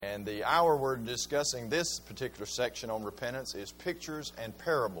And the hour we're discussing this particular section on repentance is pictures and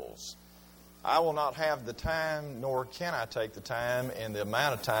parables. I will not have the time, nor can I take the time in the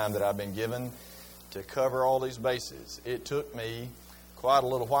amount of time that I've been given to cover all these bases. It took me quite a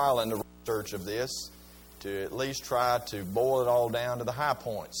little while in the research of this to at least try to boil it all down to the high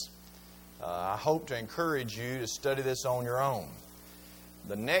points. I hope to encourage you to study this on your own.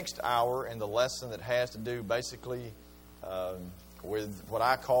 The next hour in the lesson that has to do basically with what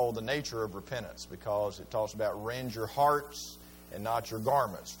I call the nature of repentance, because it talks about rend your hearts and not your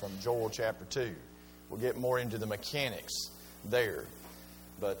garments from Joel chapter 2. We'll get more into the mechanics there.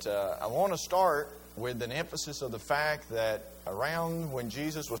 But I want to start with an emphasis of the fact that around when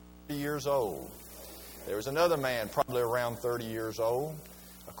Jesus was 30 years old, there was another man probably around 30 years old,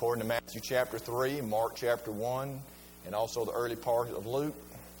 according to Matthew chapter 3, Mark chapter 1, and also the early part of Luke.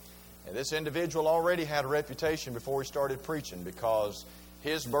 And this individual already had a reputation before he started preaching, because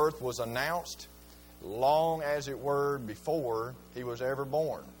his birth was announced long as it were before he was ever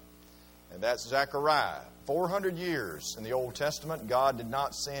born. And that's Zechariah. 400 years in the Old Testament, God did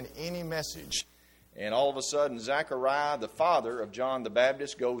not send any message. And all of a sudden, Zechariah, the father of John the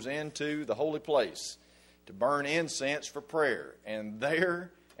Baptist, goes into the holy place to burn incense for prayer. And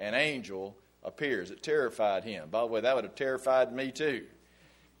there an angel appears. It terrified him. By the way, that would have terrified me too.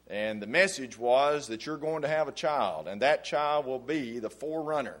 And the message was that you're going to have a child, and that child will be the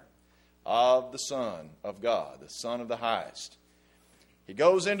forerunner of the Son of God, the Son of the Highest. He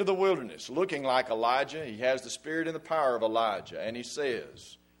goes into the wilderness looking like Elijah. He has the spirit and the power of Elijah. And he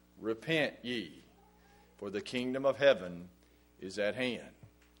says, "Repent ye, for the kingdom of heaven is at hand."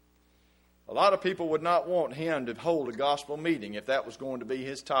 A lot of people would not want him to hold a gospel meeting if that was going to be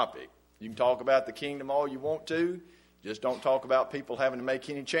his topic. You can talk about the kingdom all you want to. Just don't talk about people having to make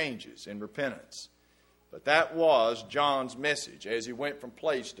any changes in repentance. But that was John's message as he went from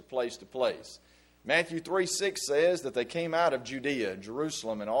place to place to place. Matthew 3:6 says that they came out of Judea,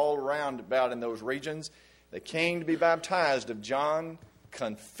 Jerusalem, and all around about in those regions. They came to be baptized of John,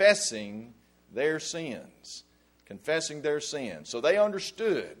 confessing their sins. Confessing their sins. So they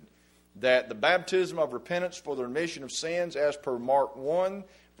understood that the baptism of repentance for the remission of sins, as per Mark 1,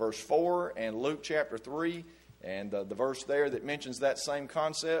 verse 4, and Luke chapter 3, and the verse there that mentions that same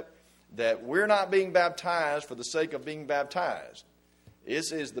concept, that we're not being baptized for the sake of being baptized.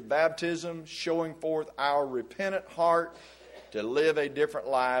 This is the baptism showing forth our repentant heart to live a different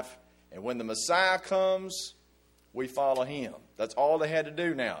life. And when the Messiah comes, we follow him. That's all they had to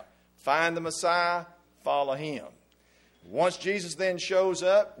do now. Find the Messiah, follow him. Once Jesus then shows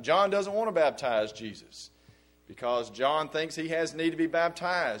up, John doesn't want to baptize Jesus, because John thinks he has need to be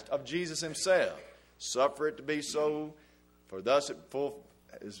baptized of Jesus himself. Suffer it to be so, for thus it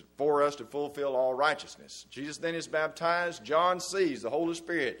is for us to fulfill all righteousness. Jesus then is baptized. John sees the Holy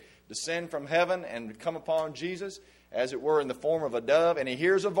Spirit descend from heaven and come upon Jesus, as it were in the form of a dove, and he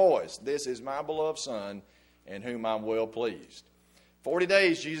hears a voice, "This is my beloved Son, in whom I'm well pleased." 40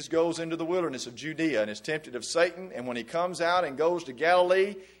 days Jesus goes into the wilderness of Judea and is tempted of Satan, and when he comes out and goes to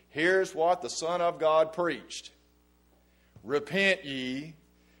Galilee, here's what the Son of God preached: "Repent ye,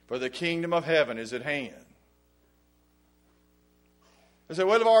 for the kingdom of heaven is at hand." I said,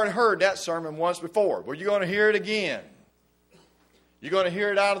 well, I've already heard that sermon once before. Well, you're going to hear it again. You're going to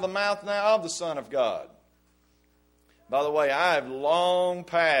hear it out of the mouth now of the Son of God. By the way, I have long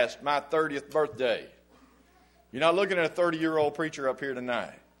passed my 30th birthday. You're not looking at a 30-year-old preacher up here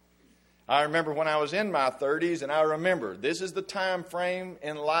tonight. I remember when I was in my 30s, and I remember this is the time frame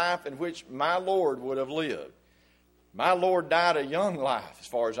in life in which my Lord would have lived. My Lord died a young life, as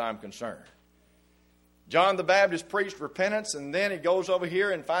far as I'm concerned. John the Baptist preached repentance, and then he goes over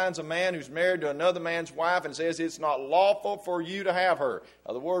here and finds a man who's married to another man's wife and says it's not lawful for you to have her.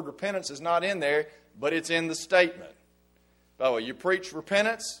 Now, the word repentance is not in there, but it's in the statement. By the way, you preach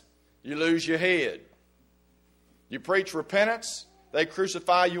repentance, you lose your head. You preach repentance, they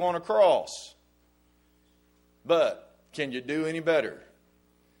crucify you on a cross. But can you do any better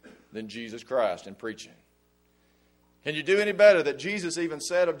than Jesus Christ in preaching? Can you do any better that Jesus even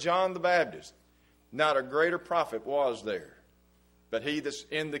said of John the Baptist, "Not a greater prophet was there, but he that's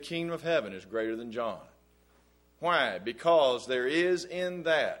in the kingdom of heaven is greater than John"? Why? Because there is in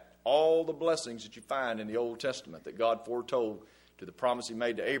that all the blessings that you find in the Old Testament that God foretold to the promise he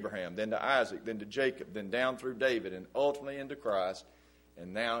made to Abraham, then to Isaac, then to Jacob, then down through David, and ultimately into Christ,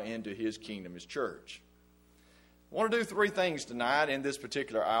 and now into his kingdom, his church. I want to do three things tonight in this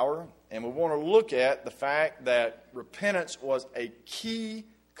particular hour, and we want to look at the fact that repentance was a key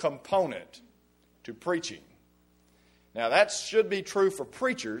component to preaching. Now, that should be true for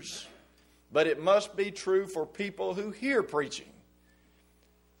preachers, but it must be true for people who hear preaching.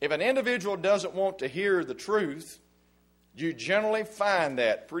 If If an individual doesn't want to hear the truth, you generally find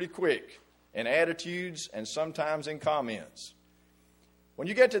that pretty quick in attitudes and sometimes in comments. When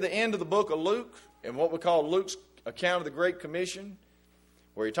you get to the end of the book of Luke, and what we call Luke's account of the Great Commission,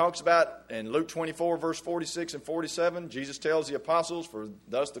 where he talks about in Luke 24, verse 46 and 47, Jesus tells the apostles, "For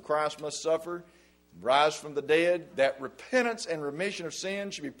thus the Christ must suffer, rise from the dead, that repentance and remission of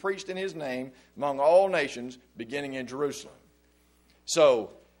sin should be preached in his name among all nations, beginning in Jerusalem."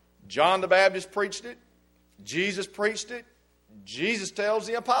 So, John the Baptist preached it. Jesus preached it. Jesus tells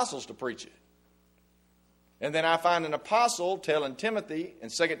the apostles to preach it. And then I find an apostle telling Timothy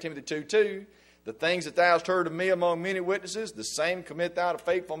in 2 Timothy 2:2, "The things that thou hast heard of me among many witnesses, the same commit thou to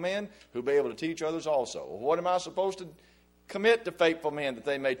faithful men who be able to teach others also." Well, what am I supposed to commit to faithful men that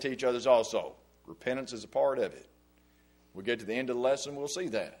they may teach others also? Repentance is a part of it. We'll get to the end of the lesson, we'll see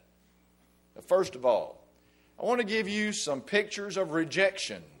that. But first of all, I want to give you some pictures of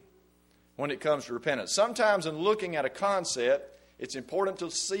rejection when it comes to repentance. Sometimes in looking at a concept, it's important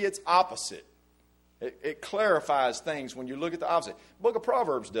to see its opposite. It clarifies things when you look at the opposite. The book of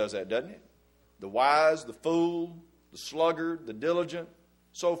Proverbs does that, doesn't it? The wise, the fool, the sluggard, the diligent,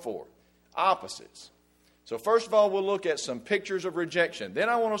 so forth. Opposites. So first of all, we'll look at some pictures of rejection. Then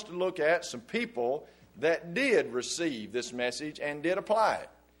I want us to look at some people that did receive this message and did apply it.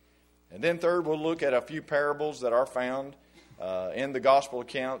 And then third, we'll look at a few parables that are found in the gospel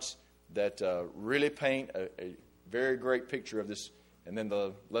accounts that really paint a very great picture of this. And then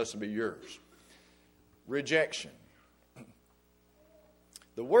the lesson will be yours. Rejection.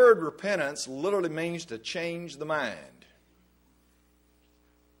 The word repentance literally means to change the mind.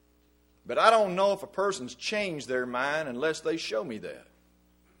 But I don't know if a person's changed their mind unless they show me that.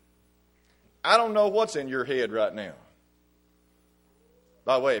 I don't know what's in your head right now.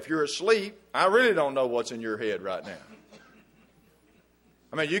 By the way, if you're asleep, I really don't know what's in your head right now.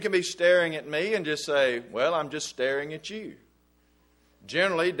 I mean, you can be staring at me and just say, "Well, I'm just staring at you."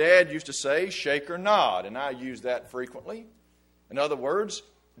 Generally, Dad used to say, "Shake or nod," and I use that frequently. In other words,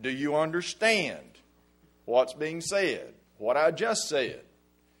 do you understand what's being said, what I just said?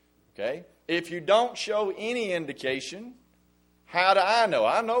 Okay? If you don't show any indication, how do I know?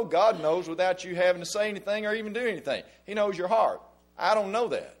 I know God knows without you having to say anything or even do anything. He knows your heart. I don't know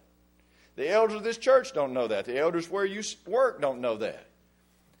that. The elders of this church don't know that. The elders where you work don't know that.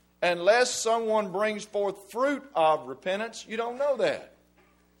 Unless someone brings forth fruit of repentance, you don't know that.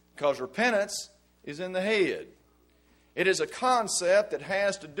 Because repentance is in the head. It is a concept that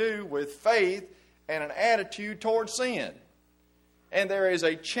has to do with faith and an attitude toward sin. And there is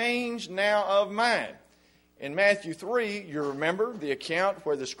a change now of mind. In Matthew 3, you remember the account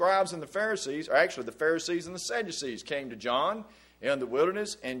where the scribes and the Pharisees, or actually the Pharisees and the Sadducees, came to John in the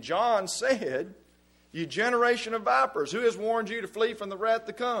wilderness. And John said, "You generation of vipers, who has warned you to flee from the wrath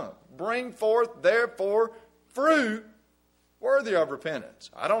to come? Bring forth, therefore, fruit worthy of repentance."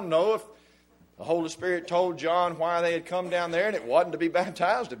 I don't know if the Holy Spirit told John why they had come down there, and it wasn't to be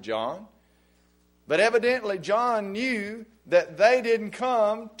baptized of John. But evidently John knew that they didn't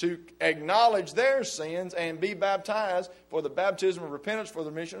come to acknowledge their sins and be baptized for the baptism of repentance for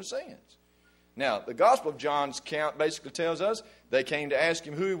the remission of sins. Now, the Gospel of John's account basically tells us they came to ask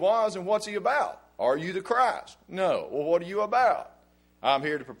him who he was and what's he about. Are you the Christ? No. Well, what are you about? I'm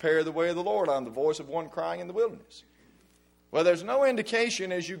here to prepare the way of the Lord. I'm the voice of one crying in the wilderness. Well, there's no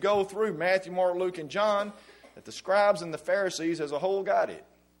indication as you go through Matthew, Mark, Luke, and John that the scribes and the Pharisees as a whole got it.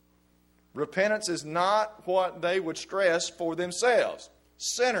 Repentance is not what they would stress for themselves.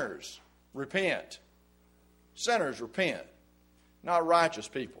 Sinners repent. Sinners repent, not righteous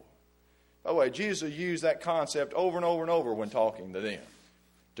people. By the way, Jesus used that concept over and over and over when talking to them,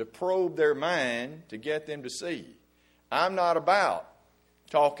 to probe their mind, to get them to see. I'm not about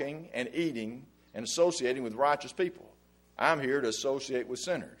talking and eating and associating with righteous people. I'm here to associate with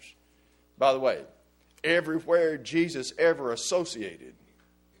sinners. By the way, everywhere Jesus ever associated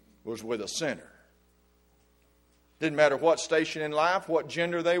was with a sinner. Didn't matter what station in life, what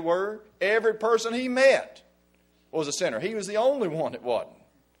gender they were, every person he met was a sinner. He was the only one that wasn't.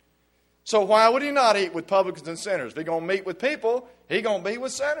 So why would he not eat with publicans and sinners? If he's going to meet with people, he's going to be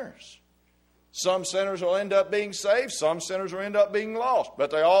with sinners. Some sinners will end up being saved, some sinners will end up being lost,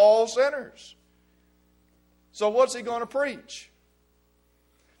 but they're all sinners. So what's he going to preach?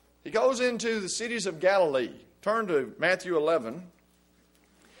 He goes into the cities of Galilee. Turn to Matthew 11.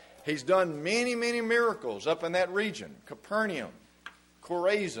 He's done many, many miracles up in that region. Capernaum,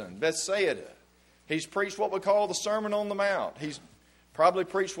 Chorazin, Bethsaida. He's preached what we call the Sermon on the Mount. He's probably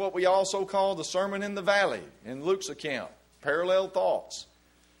preached what we also call the Sermon in the Valley in Luke's account. Parallel thoughts.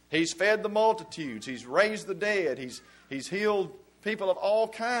 He's fed the multitudes. He's raised the dead. He's healed people of all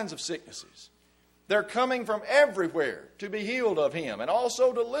kinds of sicknesses. They're coming from everywhere to be healed of him, and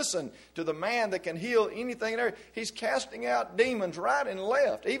also to listen to the man that can heal anything and everything. He's casting out demons right and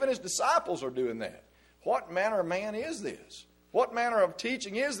left. Even his disciples are doing that. What manner of man is this? What manner of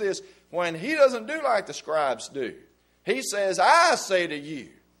teaching is this when he doesn't do like the scribes do? He says, I say to you.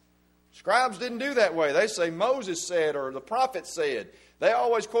 Scribes didn't do that way. They say Moses said or the prophet said. They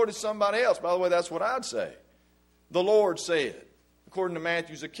always quoted somebody else. By the way, that's what I'd say. The Lord said, according to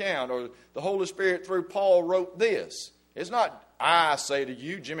Matthew's account, or the Holy Spirit through Paul wrote this. It's not, I say to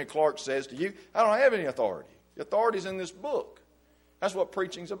you, Jimmy Clark says to you. I don't have any authority. The authority's in this book. That's what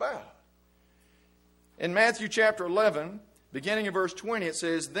preaching's about. In Matthew chapter 11, beginning in verse 20, it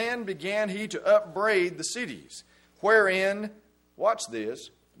says, Then began he to upbraid the cities, wherein, watch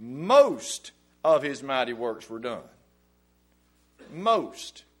this, most of his mighty works were done.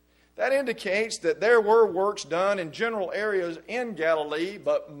 Most. That indicates that there were works done in general areas in Galilee,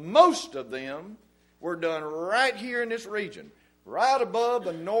 but most of them were done right here in this region, right above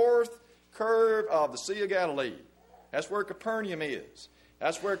the north curve of the Sea of Galilee. That's where Capernaum is.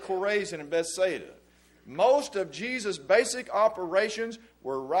 That's where Chorazin and Bethsaida. Most of Jesus' basic operations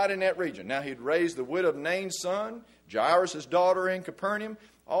were right in that region. Now, he'd raised the widow of Nain's son, Jairus' daughter in Capernaum,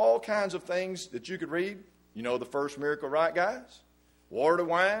 all kinds of things that you could read. You know the first miracle, right, guys? Water to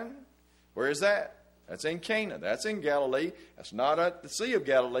wine. Where is that? That's in Cana. That's in Galilee. That's not at the Sea of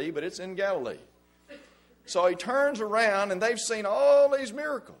Galilee, but it's in Galilee. So he turns around, and they've seen all these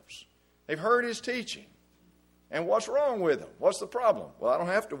miracles. They've heard his teaching. And what's wrong with them? What's the problem? Well, I don't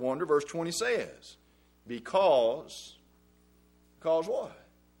have to wonder. Verse 20 says, Because what?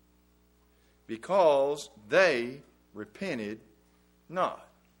 Because they repented not.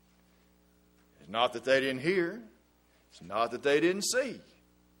 It's not that they didn't hear. It's not that they didn't see.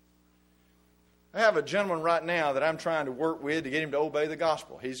 I have a gentleman right now that I'm trying to work with to get him to obey the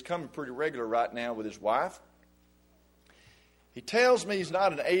gospel. He's coming pretty regular right now with his wife. He tells me he's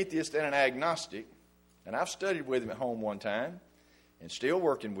not an atheist and an agnostic. And I've studied with him at home one time and still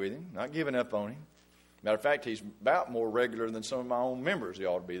working with him, not giving up on him. Matter of fact, he's about more regular than some of my own members. He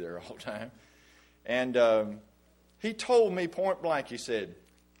ought to be there all the time. And he told me point blank, he said,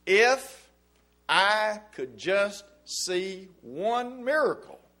 if I could just see one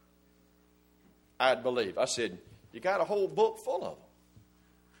miracle, I'd believe. I said, you got a whole book full of them.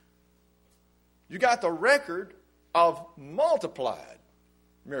 You got the record of multiplied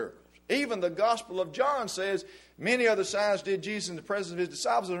miracles. Even the Gospel of John says, many other signs did Jesus in the presence of his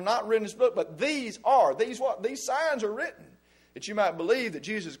disciples that are not written in this book, but these signs are written, that you might believe that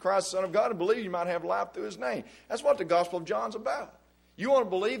Jesus is Christ, the Son of God, and believe you might have life through his name. That's what the Gospel of John's about. You want to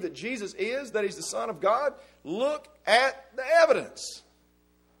believe that Jesus is, that he's the Son of God? Look at the evidence.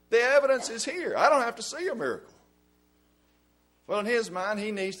 The evidence is here. I don't have to see a miracle. Well, in his mind,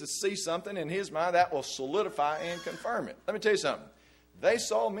 he needs to see something. In his mind, that will solidify and confirm it. Let me tell you something. They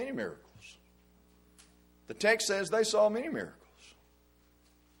saw many miracles. The text says they saw many miracles.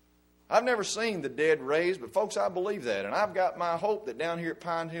 I've never seen the dead raised, but folks, I believe that. And I've got my hope that down here at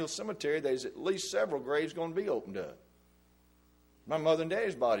Pine Hill Cemetery, there's at least several graves going to be opened up. My mother and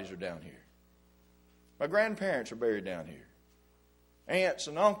daddy's bodies are down here. My grandparents are buried down here. Aunts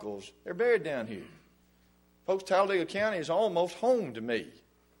and uncles, they're buried down here. Folks, Talladega County is almost home to me.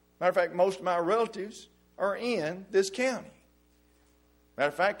 Matter of fact, most of my relatives are in this county. Matter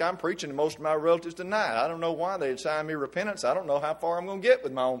of fact, I'm preaching to most of my relatives tonight. I don't know why they assigned me repentance. I don't know how far I'm going to get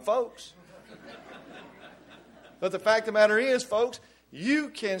with my own folks. But the fact of the matter is, folks, you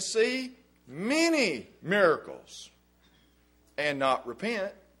can see many miracles and not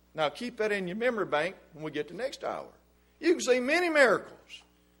repent. Now, keep that in your memory bank when we get to next hour. You can see many miracles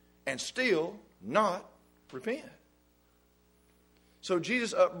and still not repent. So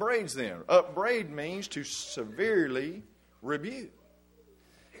Jesus upbraids them. Upbraid means to severely rebuke.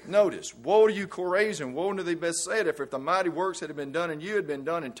 Notice, woe to you, Chorazin, woe to thee, Bethsaida, for if the mighty works that had been done in you had been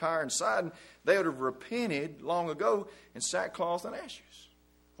done in Tyre and Sidon, they would have repented long ago in sackcloth and ashes.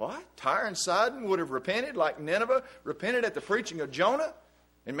 What? Tyre and Sidon would have repented like Nineveh repented at the preaching of Jonah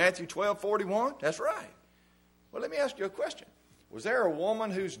in Matthew 12:41? That's right. Well, let me ask you a question. Was there a woman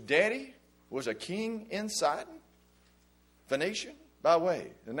whose daddy was a king in Sidon? Phoenician? By the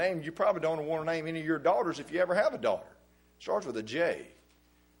way, the name you probably don't want to name any of your daughters if you ever have a daughter. Starts with a J.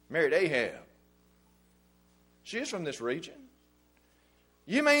 Married Ahab. She is from this region.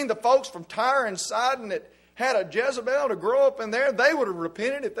 You mean the folks from Tyre and Sidon that had a Jezebel to grow up in there, they would have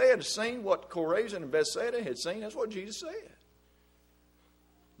repented if they had seen what Chorazin and Bethsaida had seen? That's what Jesus said.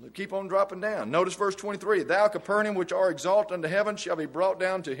 Keep on dropping down. Notice verse 23. Thou, Capernaum, which art exalted unto heaven, shall be brought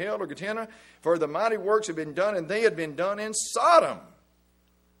down to hell or Gehenna, for the mighty works have been done, and they had been done in Sodom.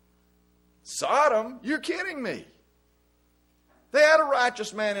 Sodom? You're kidding me. They had a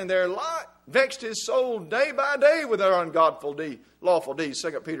righteous man in their lot, vexed his soul day by day with their ungodful lawful deeds,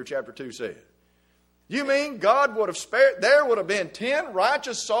 2 Peter chapter 2 said. You mean God would have spared, there would have been 10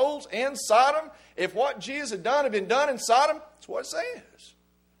 righteous souls in Sodom if what Jesus had done had been done in Sodom? That's what it says.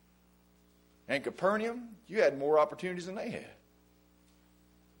 And Capernaum, you had more opportunities than they had.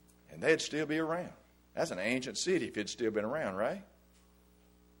 And they'd still be around. That's an ancient city if it'd still been around, right?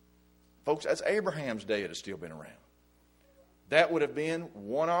 Folks, that's Abraham's day it had still been around. That would have been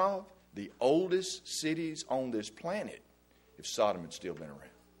one of the oldest cities on this planet if Sodom had still been around.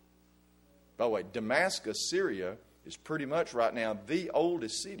 By the way, Damascus, Syria, is pretty much right now the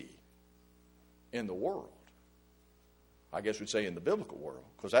oldest city in the world. I guess we'd say in the biblical world,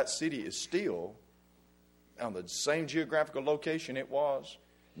 because that city is still on the same geographical location it was,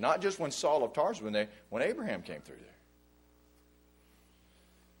 not just when Saul of Tarsus was there, when Abraham came through there.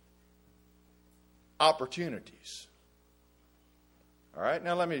 Opportunities. All right,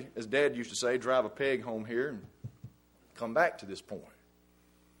 now let me, as Dad used to say, drive a peg home here and come back to this point.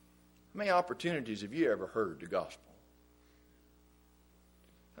 How many opportunities have you ever heard the gospel?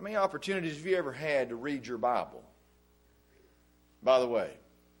 How many opportunities have you ever had to read your Bible? By the way,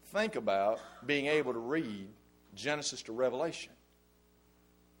 think about being able to read Genesis to Revelation.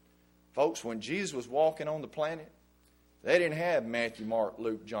 Folks, when Jesus was walking on the planet, they didn't have Matthew, Mark,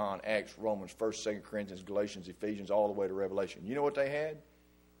 Luke, John, Acts, Romans, 1st, 2nd Corinthians, Galatians, Ephesians, all the way to Revelation. You know what they had?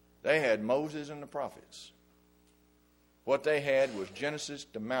 They had Moses and the prophets. What they had was Genesis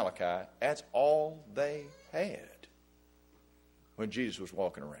to Malachi. That's all they had when Jesus was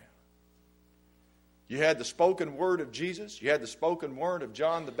walking around. You had the spoken word of Jesus. You had the spoken word of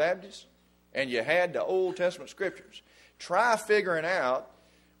John the Baptist. And you had the Old Testament scriptures. Try figuring out,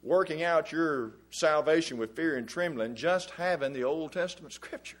 working out your salvation with fear and trembling, just having the Old Testament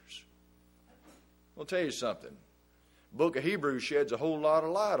scriptures. I'll tell you something. The book of Hebrews sheds a whole lot of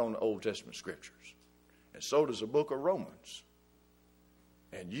light on the Old Testament scriptures. And so does the book of Romans.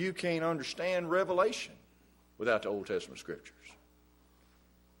 And you can't understand Revelation without the Old Testament scriptures.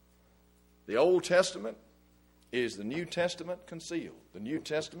 The Old Testament is the New Testament concealed. The New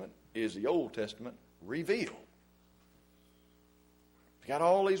Testament is the Old Testament revealed. You got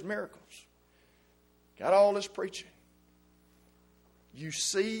all these miracles. Got all this preaching. You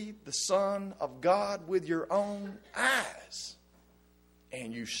see the Son of God with your own eyes,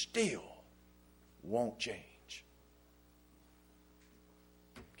 and you still won't change.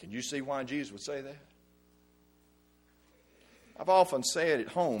 Can you see why Jesus would say that? I've often said at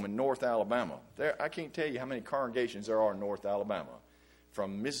home in North Alabama, I can't tell you how many congregations there are in North Alabama,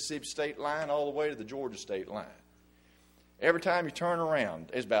 from Mississippi state line all the way to the Georgia state line. Every time you turn around,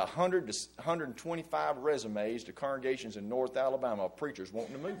 there's about 100 to 125 resumes to congregations in North Alabama of preachers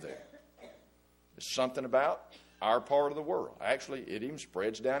wanting to move there. There's something about our part of the world. Actually, it even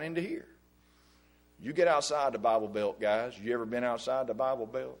spreads down into here. You get outside the Bible Belt, guys. You ever been outside the Bible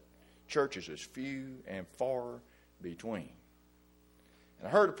Belt? Churches is few and far between. And I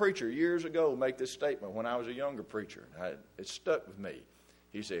heard a preacher years ago make this statement when I was a younger preacher. It stuck with me.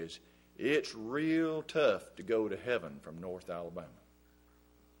 He says, it's real tough to go to heaven from North Alabama.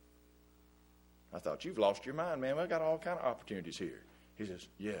 I thought, you've lost your mind, man. We've got all kind of opportunities here. He says,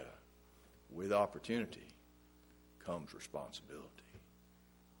 yeah, with opportunity comes responsibility.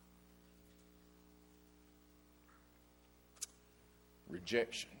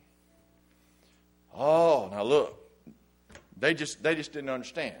 Rejection. Oh, now look. They just didn't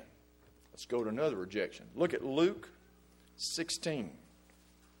understand. Let's go to another rejection. Look at Luke 16.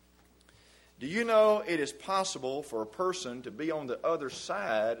 Do you know it is possible for a person to be on the other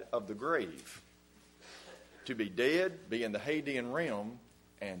side of the grave? To be dead, be in the Hadean realm,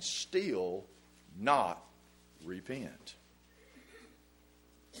 and still not repent.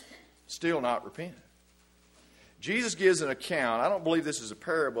 Still not repent. Jesus gives an account. I don't believe this is a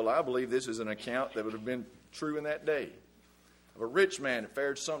parable. I believe this is an account that would have been true in that day. Of a rich man that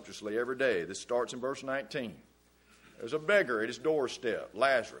fared sumptuously every day. This starts in verse 19. There's a beggar at his doorstep,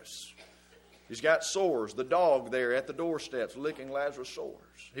 Lazarus. He's got sores. The dog there at the doorsteps licking Lazarus'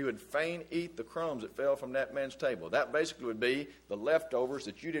 sores. He would fain eat the crumbs that fell from that man's table. That basically would be the leftovers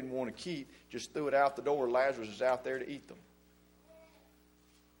that you didn't want to keep. Just threw it out the door. Lazarus is out there to eat them.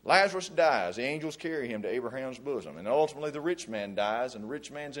 Lazarus dies. The angels carry him to Abraham's bosom. And ultimately the rich man dies, and the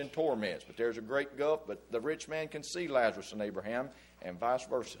rich man's in torments. But there's a great gulf, but the rich man can see Lazarus and Abraham, and vice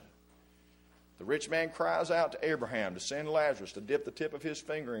versa. The rich man cries out to Abraham to send Lazarus to dip the tip of his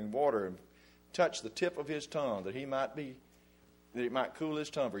finger in water and touch the tip of his tongue that it might cool his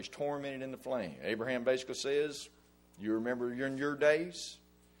tongue, for he's tormented in the flame. Abraham basically says, you remember in your days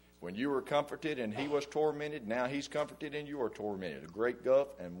when you were comforted and he was tormented, now he's comforted and you are tormented. A great gulf,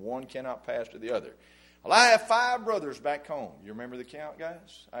 and one cannot pass to the other. Well, I have 5 brothers back home. You remember the count,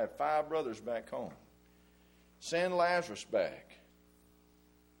 guys? I have 5 brothers back home. Send Lazarus back.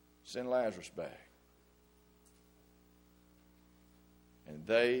 Send Lazarus back. And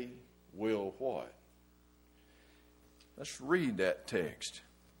they will what? Let's read that text.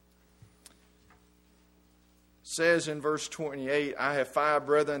 It says in verse 28, I have 5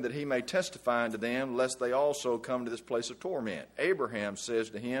 brethren that he may testify unto them, lest they also come to this place of torment. Abraham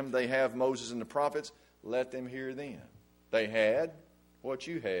says to him, they have Moses and the prophets, let them hear them. They had what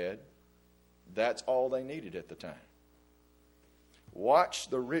you had. That's all they needed at the time. Watch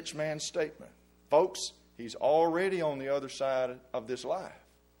the rich man's statement. Folks, he's already on the other side of this life.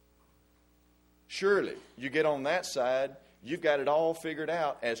 Surely, you get on that side, you've got it all figured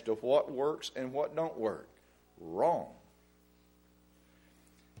out as to what works and what don't work. Wrong.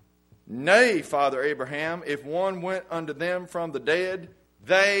 Nay, Father Abraham, if one went unto them from the dead,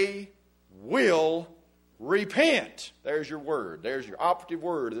 they will repent. There's your word. There's your operative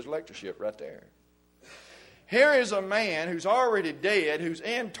word of this lectureship right there. Here is a man who's already dead, who's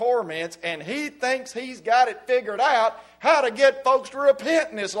in torments, and he thinks he's got it figured out how to get folks to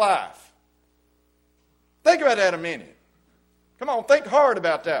repent in his life. Think about that a minute. Come on, think hard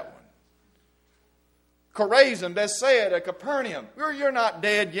about that one. Chorazin, Bethsaida, Capernaum. You're not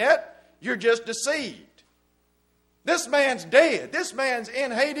dead yet. You're just deceived. This man's dead. This man's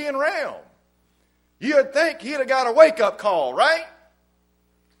in Hadean realm. You'd think he'd have got a wake-up call, right?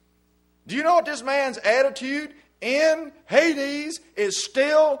 Do you know what this man's attitude in Hades is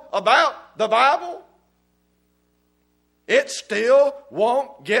still about the Bible? It still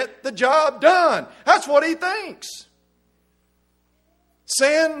won't get the job done. That's what he thinks.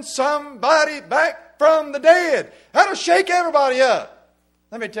 Send somebody back from the dead. That'll shake everybody up.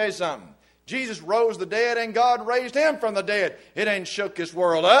 Let me tell you something. Jesus rose the dead and God raised him from the dead. It ain't shook this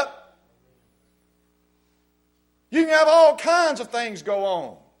world up. You can have all kinds of things go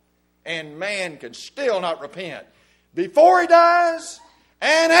on, and man can still not repent before he dies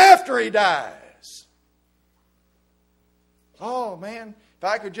and after he dies. Oh, man, if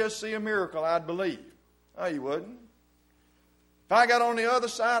I could just see a miracle, I'd believe. Oh, you wouldn't. If I got on the other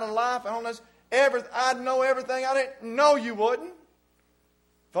side of life and on this, I'd know everything I didn't know. You wouldn't.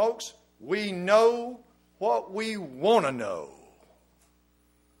 Folks, we know what we want to know.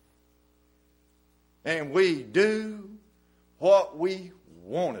 And we do what we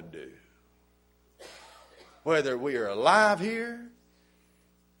want to do. Whether we are alive here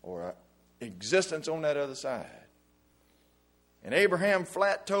or our existence on that other side. And Abraham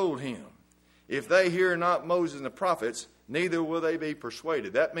flat told him, if they hear not Moses and the prophets, neither will they be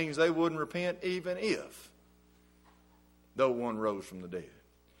persuaded. That means they wouldn't repent even if though one rose from the dead.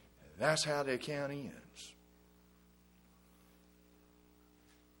 That's how the account ends.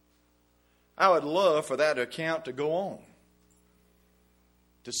 I would love for that account to go on,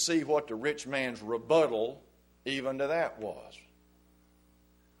 to see what the rich man's rebuttal even to that was.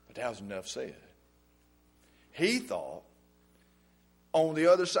 But that was enough said. He thought on the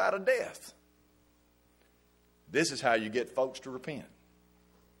other side of death, this is how you get folks to repent.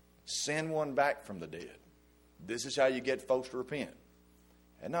 Send one back from the dead. This is how you get folks to repent.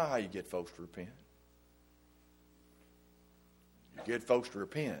 And not how you get folks to repent. You get folks to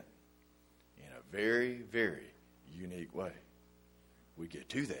repent in a very, very unique way. We get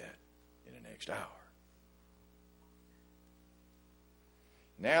to that in the next hour.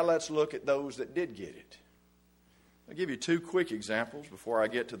 Now let's look at those that did get it. I'll give you 2 quick examples before I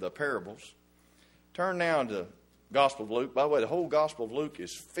get to the parables. Turn now to Gospel of Luke. By the way, the whole Gospel of Luke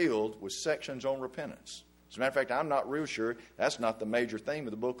is filled with sections on repentance. As a matter of fact, I'm not real sure that's not the major theme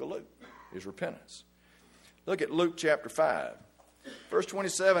of the book of Luke, is repentance. Look at Luke chapter 5. Verse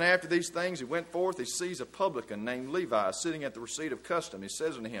 27, after these things he went forth, he sees a publican named Levi sitting at the receipt of custom. He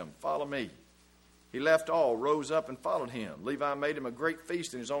says unto him, follow me. He left all, rose up, and followed him. Levi made him a great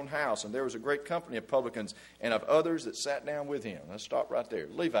feast in his own house, and there was a great company of publicans and of others that sat down with him. Let's stop right there.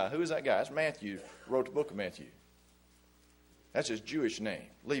 Levi, who is that guy? It's Matthew, wrote the book of Matthew. That's his Jewish name,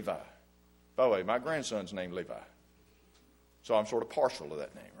 Levi. By the way, my grandson's named Levi. So I'm sort of partial to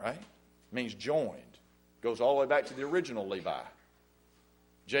that name, right? It means joined. Goes all the way back to the original Levi.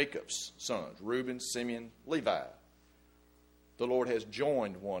 Jacob's sons, Reuben, Simeon, Levi. The Lord has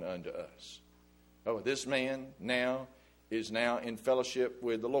joined one unto us. Oh, this man now is now in fellowship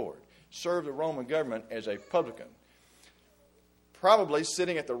with the Lord. Served the Roman government as a publican. Probably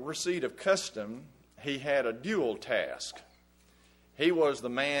sitting at the seat of custom, he had a dual task. He was the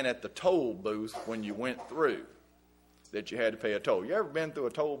man at the toll booth when you went through, that you had to pay a toll. You ever been through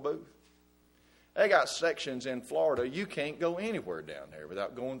a toll booth? They got sections in Florida, you can't go anywhere down there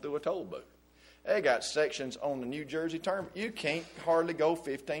without going through a toll booth. They got sections on the New Jersey Turnpike. You can't hardly go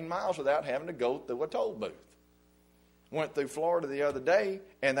 15 miles without having to go through a toll booth. Went through Florida the other day,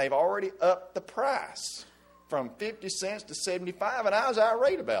 and they've already upped the price from 50 cents to 75, and I was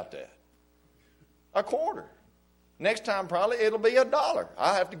irate about that. A quarter. Next time probably it'll be $1.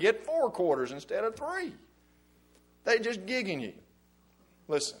 I have to get 4 quarters instead of 3. They just gigging you.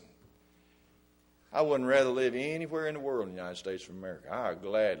 Listen, I wouldn't rather live anywhere in the world in the United States of America. I'd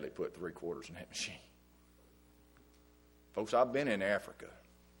gladly put 3 quarters in that machine. Folks, I've been in Africa.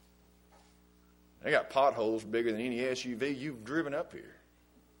 They got potholes bigger than any SUV you've driven up here.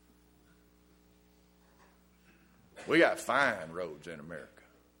 We got fine roads in America.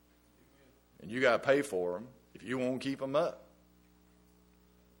 And you got to pay for them if you won't keep them up.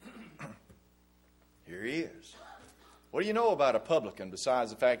 Here he is. What do you know about a publican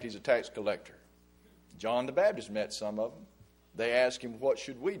besides the fact he's a tax collector? John the Baptist met some of them. They asked him, what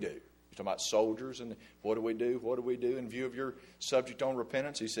should we do? He's talking about soldiers and what do we do? What do we do in view of your subject on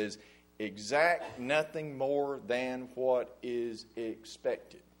repentance? He says, exact nothing more than what is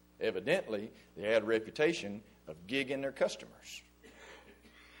expected. Evidently, they had a reputation of gigging their customers.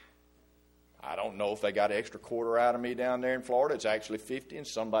 I don't know if they got an extra quarter out of me down there in Florida. It's actually 50, and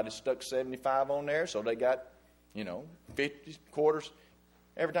somebody stuck 75 on there, so they got, 50 quarters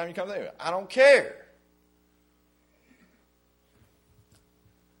every time you come there. I don't care.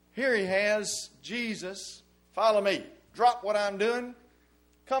 Here he has Jesus. Follow me. Drop what I'm doing.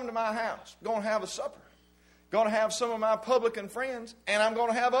 Come to my house. Going to have a supper. Going to have some of my publican friends, and I'm going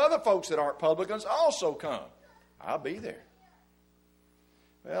to have other folks that aren't publicans also come. I'll be there.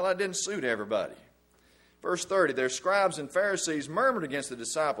 Well, that didn't suit everybody. Verse 30, their scribes and Pharisees murmured against the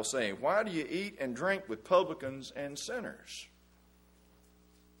disciples, saying, why do you eat and drink with publicans and sinners?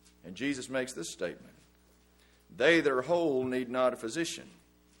 And Jesus makes this statement, they that are whole need not a physician,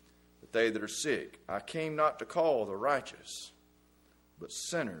 but they that are sick. I came not to call the righteous, but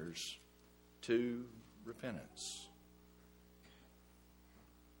sinners to repentance.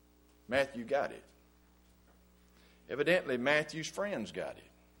 Matthew got it. Evidently, Matthew's friends got it.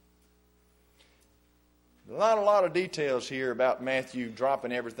 Not a lot of details here about Matthew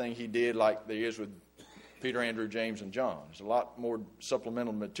dropping everything he did like there is with Peter, Andrew, James, and John. There's a lot more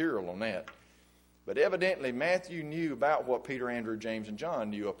supplemental material on that. But evidently, Matthew knew about what Peter, Andrew, James, and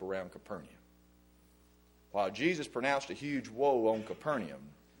John knew up around Capernaum. While Jesus pronounced a huge woe on Capernaum,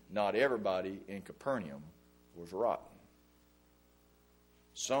 not everybody in Capernaum was rotten.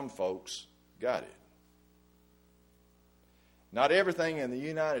 Some folks got it. Not everything in the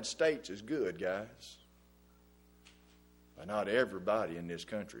United States is good, guys. But not everybody in this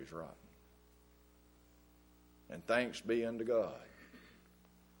country is rotten. And thanks be unto God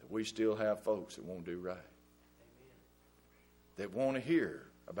that we still have folks that won't do right. Amen. That want to hear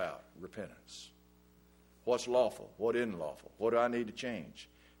about repentance. What's lawful? What isn't lawful? What do I need to change?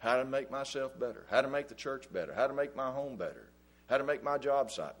 How to make myself better? How to make the church better? How to make my home better? How to make my job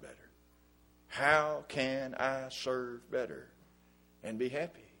site better? How can I serve better and be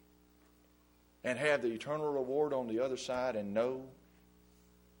happy? And have the eternal reward on the other side and know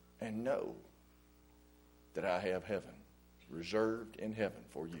that I have heaven reserved in heaven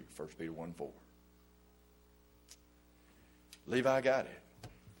for you. 1 Peter 1:4. Levi got it.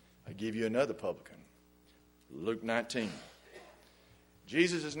 I give you another publican. Luke 19.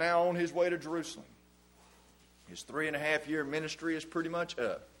 Jesus is now on his way to Jerusalem. His 3.5-year ministry is pretty much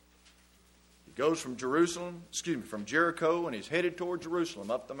up. He goes from Jericho, and he's headed toward Jerusalem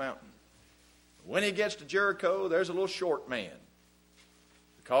up the mountain. When he gets to Jericho, there's a little short man.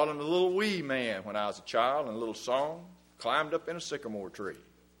 We called him the little wee man when I was a child in a little song. Climbed up in a sycamore tree.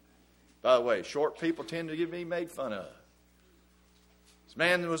 By the way, short people tend to be made fun of. This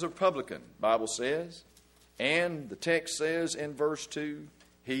man was a publican, the Bible says. And the text says in verse 2,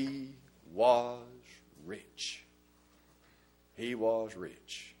 he was rich. He was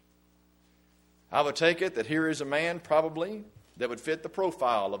rich. I would take it that here is a man probably that would fit the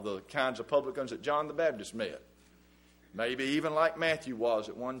profile of the kinds of publicans that John the Baptist met. Maybe even like Matthew was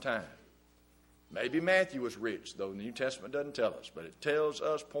at one time. Maybe Matthew was rich, though the New Testament doesn't tell us, but it tells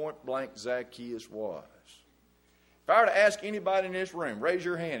us point blank Zacchaeus was. If I were to ask anybody in this room, raise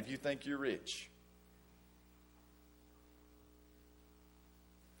your hand if you think you're rich.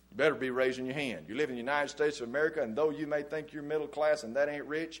 You better be raising your hand. You live in the United States of America, and though you may think you're middle class and that ain't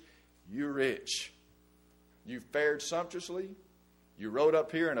rich, you're rich. You fared sumptuously. You rode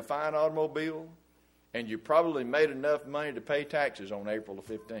up here in a fine automobile, and you probably made enough money to pay taxes on April the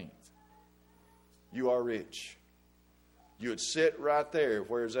 15th. You are rich. You would sit right there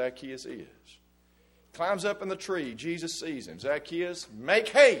where Zacchaeus is. Climbs up in the tree. Jesus sees him. Zacchaeus, make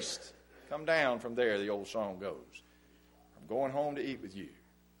haste. Come down from there, the old song goes. I'm going home to eat with you.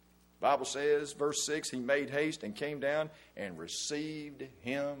 The Bible says, verse 6, he made haste and came down and received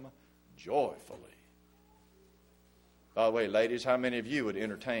him joyfully. By the way, ladies, how many of you would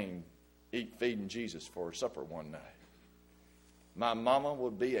entertain feeding Jesus for supper one night? My mama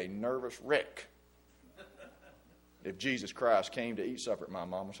would be a nervous wreck if Jesus Christ came to eat supper at my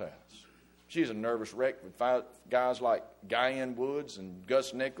mama's house. She's a nervous wreck with guys like Guyan Woods and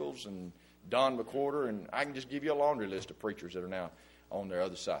Gus Nichols and Don McWhorter, and I can just give you a laundry list of preachers that are now on their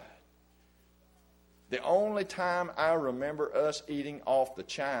other side. The only time I remember us eating off the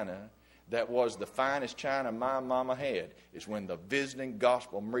china that was the finest china my mama had is when the visiting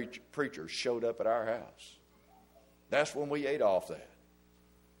gospel preachers showed up at our house. That's when we ate off that.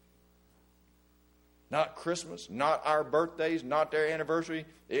 Not Christmas, not our birthdays, not their anniversary.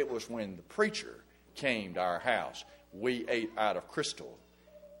 It was when the preacher came to our house. We ate out of crystal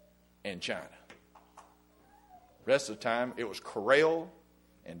and china. The rest of the time, it was Corral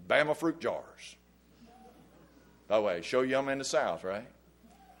and Bama fruit jars. By the way, show you I'm in the South, right?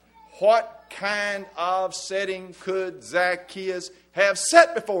 What kind of setting could Zacchaeus have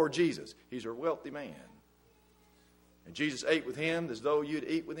set before Jesus? He's a wealthy man. And Jesus ate with him as though you'd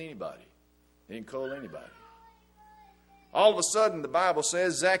eat with anybody. He didn't call anybody. All of a sudden, the Bible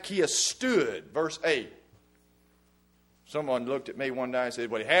says Zacchaeus stood, verse 8. Someone looked at me one day and said,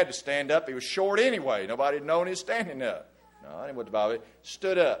 well, he had to stand up. He was short anyway. Nobody had known he was standing up. No, I didn't know what the Bible said.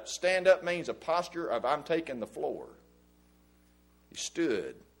 Stood up. Stand up means a posture of I'm taking the floor. He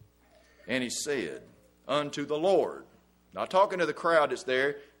stood and he said unto the Lord, not talking to the crowd that's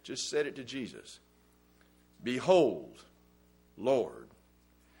there, just said it to Jesus. Behold, Lord,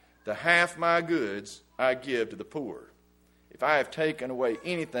 the half my goods I give to the poor. If I have taken away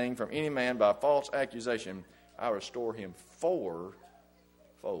anything from any man by false accusation, I restore him fourfold.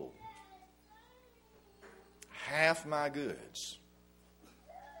 Half my goods.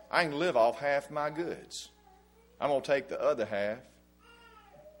 I can live off half my goods. I'm going to take the other half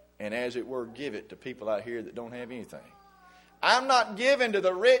and, as it were, give it to people out here that don't have anything. I'm not giving to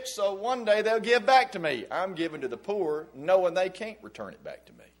the rich so one day they'll give back to me. I'm giving to the poor knowing they can't return it back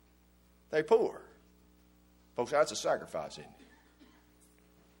to me. They're poor. Folks, that's a sacrifice, isn't it?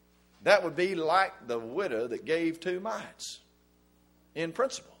 That would be like the widow that gave 2 mites in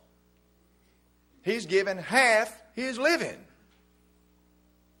principle. He's given half his living,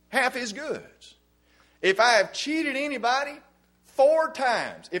 half his goods. If I have cheated anybody 4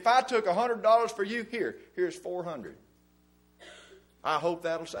 times, if I took $100 for you, here's $400. I hope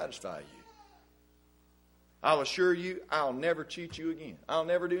that'll satisfy you. I'll assure you, I'll never cheat you again. I'll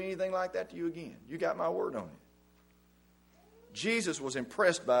never do anything like that to you again. You got my word on it. Jesus was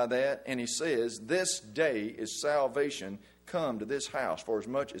impressed by that, and he says, this day is salvation come to this house, for as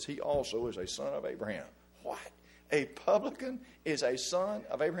much as he also is a son of Abraham. What? A publican is a son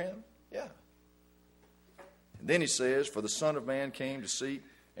of Abraham? Yeah. And then he says, for the Son of Man came to seek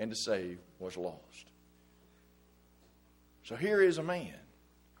and to save was lost. So here is a man,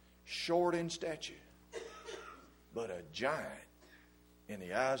 short in stature, but a giant in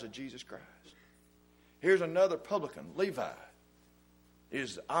the eyes of Jesus Christ. Here's another publican, Levi,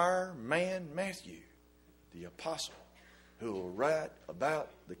 is our man Matthew, the apostle, who will write about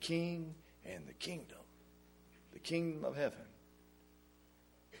the king and the kingdom of heaven.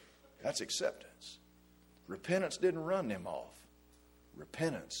 That's acceptance. Repentance didn't run them off.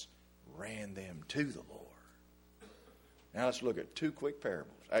 Repentance ran them to the Lord. Now let's look at 2 quick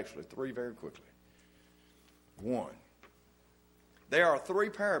parables. Actually, 3 very quickly. 1. There are 3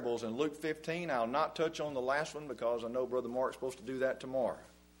 parables in Luke 15. I'll not touch on the last one because I know Brother Mark's supposed to do that tomorrow.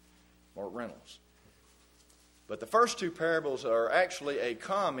 Mark Reynolds. But the first 2 parables are actually a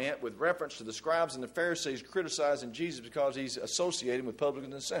comment with reference to the scribes and the Pharisees criticizing Jesus because he's associated with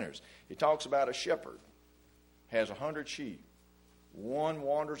publicans and sinners. He talks about a shepherd has 100 sheep. One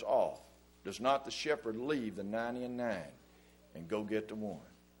wanders off. Does not the shepherd leave the 99 and go get the one?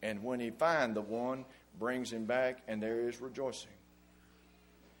 And when he finds the one, brings him back, and there is rejoicing.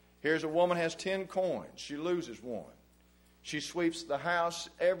 Here's a woman has 10 coins. She loses one. She sweeps the house,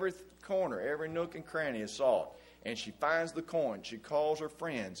 every corner, every nook and cranny is sought. And she finds the coin. She calls her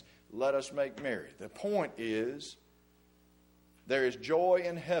friends. Let us make merry. The point is, There is joy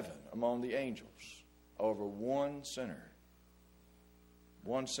in heaven among the angels over one sinner.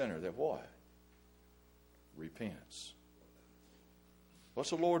 One sinner that what? Repents. What's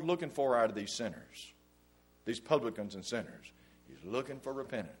the Lord looking for out of these sinners? These publicans and sinners. He's looking for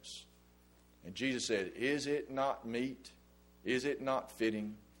repentance. And Jesus said, is it not meet? Is it not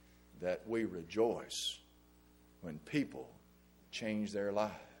fitting that we rejoice when people change their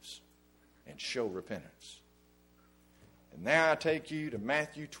lives and show repentance? And now I take you to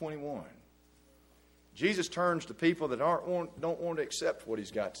Matthew 21. Jesus turns to people that don't want to accept what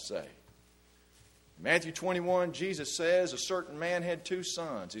he's got to say. Matthew 21, Jesus says, a certain man had 2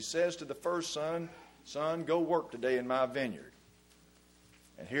 sons. He says to the first son, son, go work today in my vineyard.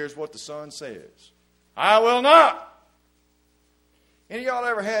 And here's what the son says, I will not. Any of y'all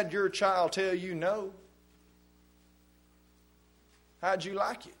ever had your child tell you no? How'd you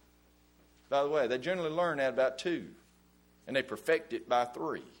like it? By the way, they generally learn at about 2. And they perfect it by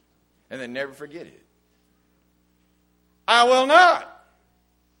 3. And they never forget it. I will not.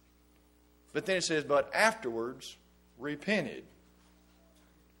 But then it says, but afterwards repented.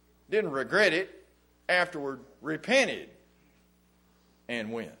 Didn't regret it. Afterward repented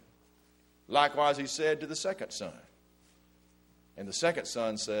and went. Likewise he said to the second son. And the second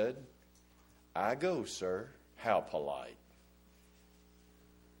son said, I go, sir. How polite.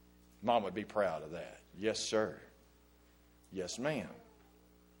 Mom would be proud of that. Yes, sir. Yes, ma'am.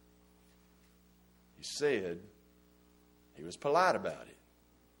 He said he was polite about it,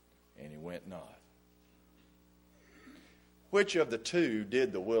 and he went not. Which of the 2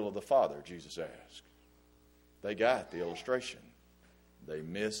 did the will of the Father, Jesus asked. They got the illustration. They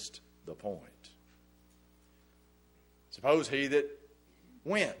missed the point. Suppose he that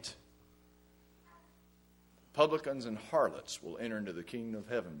went. Publicans and harlots will enter into the kingdom of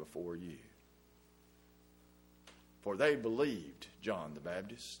heaven before you. For they believed John the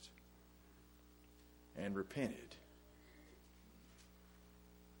Baptist and repented.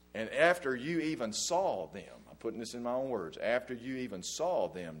 And after you even saw them, I'm putting this in my own words, after you even saw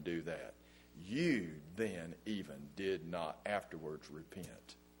them do that, you then even did not afterwards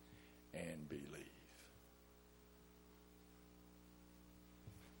repent and believe.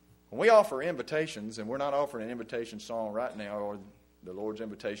 When we offer invitations, and we're not offering an invitation song right now, or the Lord's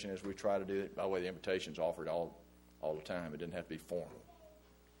invitation as we try to do it. By the way, the invitation's offered all the time. It doesn't have to be formal.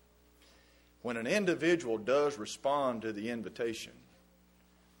 When an individual does respond to the invitation,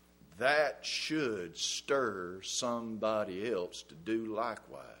 that should stir somebody else to do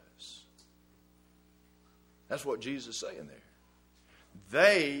likewise. That's what Jesus is saying there.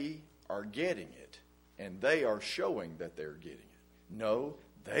 They are getting it, and they are showing that they're getting it. No,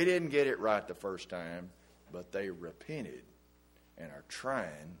 they didn't get it right the first time, but they repented and are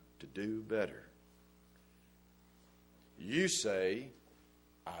trying to do better. You say,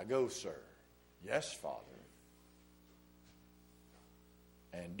 I go, sir. Yes, Father.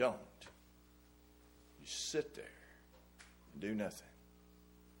 And don't. You sit there and do nothing.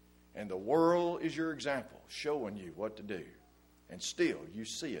 And the world is your example, showing you what to do. And still, you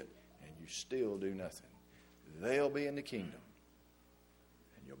see it, and you still do nothing. They'll be in the kingdom,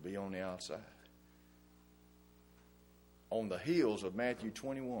 and you'll be on the outside. On the heels of Matthew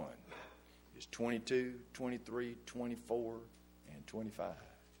 21 is 22, 23, 24, and 25.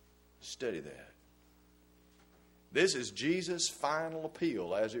 Study that. This is Jesus' final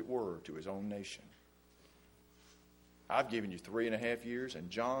appeal, as it were, to his own nation. I've given you 3.5 years, and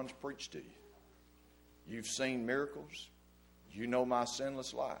John's preached to you. You've seen miracles. You know my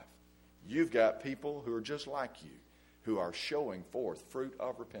sinless life. You've got people who are just like you, who are showing forth fruit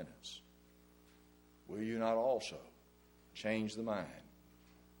of repentance. Will you not also change the mind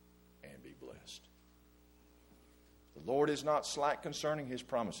and be blessed? The Lord is not slack concerning his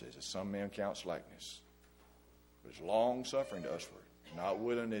promises, as some men count slackness, but is long-suffering to usward, not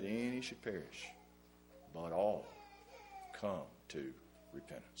willing that any should perish, but all come to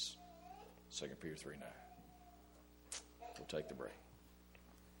repentance. 2 Peter 3:9. We'll take the break.